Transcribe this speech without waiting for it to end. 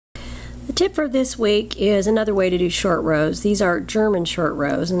The tip for this week is another way to do short rows. These are German short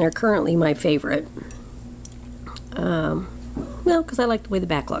rows, and they're currently my favorite. Well, because I like the way the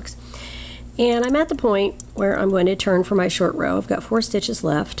back looks. And I'm at the point where I'm going to turn for my short row. I've got 4 stitches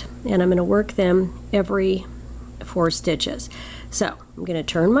left, and I'm going to work them every 4 stitches. So I'm going to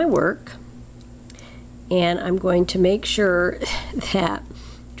turn my work, and I'm going to make sure that,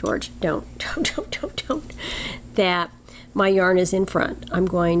 George, don't, that my yarn is in front. I'm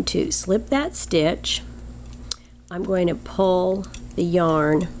going to slip that stitch. I'm going to pull the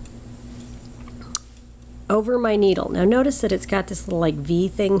yarn over my needle. Now notice that it's got this little like V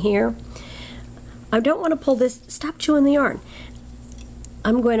thing here. I don't want to pull this, stop chewing the yarn.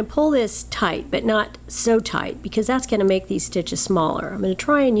 I'm going to pull this tight, but not so tight, because that's going to make these stitches smaller. I'm going to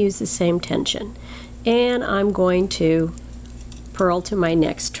try and use the same tension. And I'm going to purl to my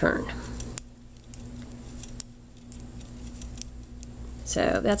next turn.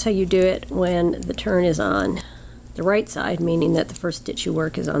 So that's how you do it when the turn is on the right side, meaning that the first stitch you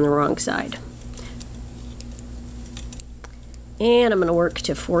work is on the wrong side. And I'm going to work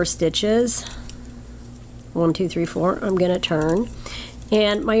to 4 stitches. 1, 2, 3, 4. I'm going to turn.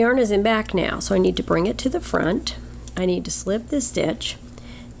 And my yarn is in back now, so I need to bring it to the front. I need to slip this stitch,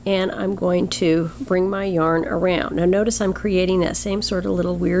 and I'm going to bring my yarn around. Now notice I'm creating that same sort of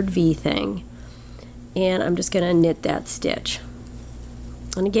little weird V thing. And I'm just going to knit that stitch.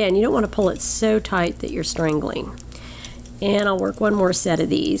 And again, you don't want to pull it so tight that you're strangling. And I'll work one more set of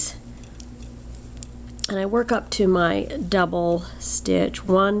these. And I work up to my double stitch.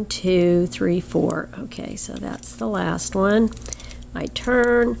 1, 2, 3, 4. Okay, so that's the last one. I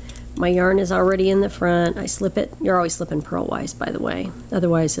turn. My yarn is already in the front. I slip it. You're always slipping purlwise, by the way.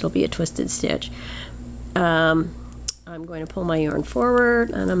 Otherwise, it'll be a twisted stitch. I'm going to pull my yarn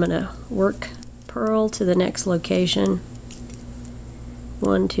forward, and I'm going to work purl to the next location.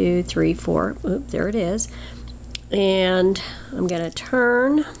 1, 2, 3, 4. Oop, there it is. And I'm going to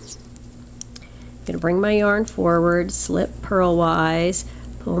turn. I'm going to bring my yarn forward, slip purlwise,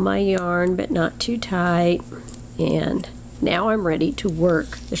 pull my yarn but not too tight, and now I'm ready to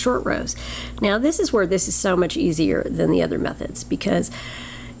work the short rows. Now this is where this is so much easier than the other methods, because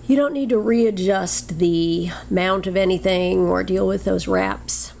you don't need to readjust the mount of anything or deal with those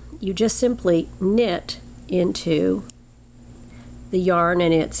wraps. You just simply knit into the yarn,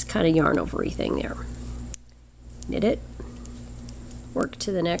 and it's kind of yarn over thing there. Knit it, work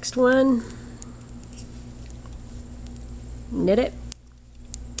to the next one, knit it,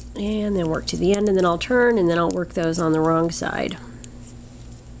 and then work to the end, and then I'll turn, and then I'll work those on the wrong side.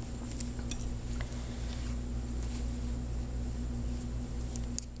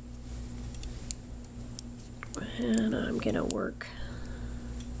 And I'm going to work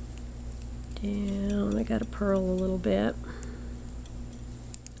down. I got to purl a little bit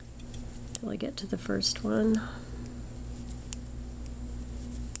till I get to the first one.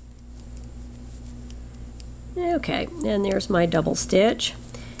 Okay, and there's my double stitch.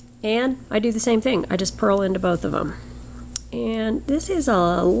 And I do the same thing. I just purl into both of them. And this is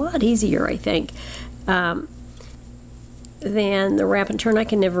a lot easier, I think, than the wrap and turn. I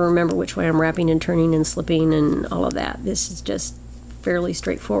can never remember which way I'm wrapping and turning and slipping and all of that. This is just fairly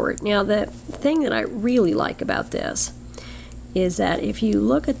straightforward. Now, the thing that I really like about this is that if you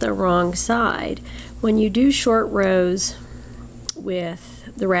look at the wrong side, when you do short rows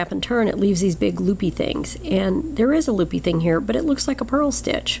with the wrap and turn, it leaves these big loopy things. And there is a loopy thing here, but it looks like a purl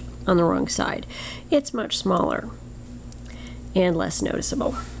stitch on the wrong side. It's much smaller and less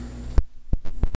noticeable.